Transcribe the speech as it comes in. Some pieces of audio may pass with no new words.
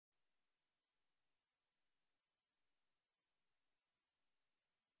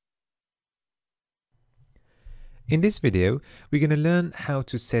In this video, we're going to learn how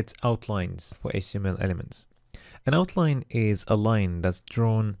to set outlines for HTML elements. An outline is a line that's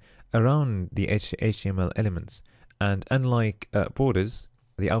drawn around the HTML elements, and unlike borders,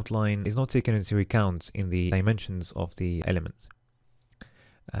 the outline is not taken into account in the dimensions of the element.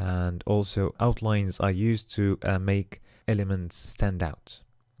 And also, outlines are used to make elements stand out.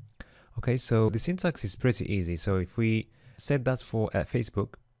 Okay, so the syntax is pretty easy. So if we set that for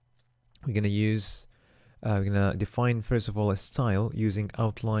Facebook, we're going to use we're going to define first of all a style using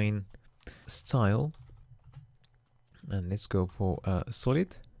outline style, and let's go for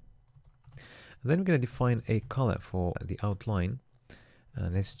solid. And then we're going to define a color for the outline,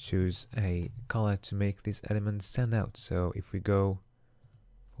 and let's choose a color to make this element stand out. So if we go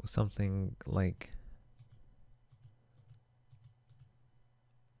for something like,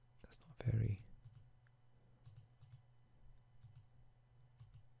 that's not very,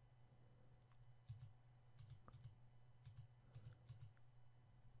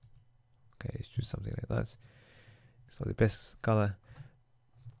 okay, let's choose something like that. It's not the best color,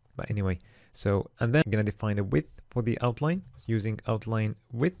 but anyway. So, and then we're going to define a width for the outline using outline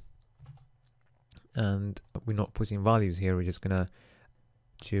width, and we're not putting values here, we're just going to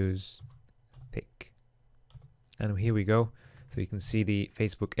choose thick, and here we go. So you can see the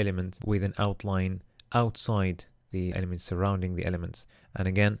Facebook element with an outline outside the elements surrounding the elements, and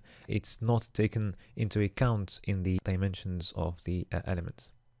again, it's not taken into account in the dimensions of the elements.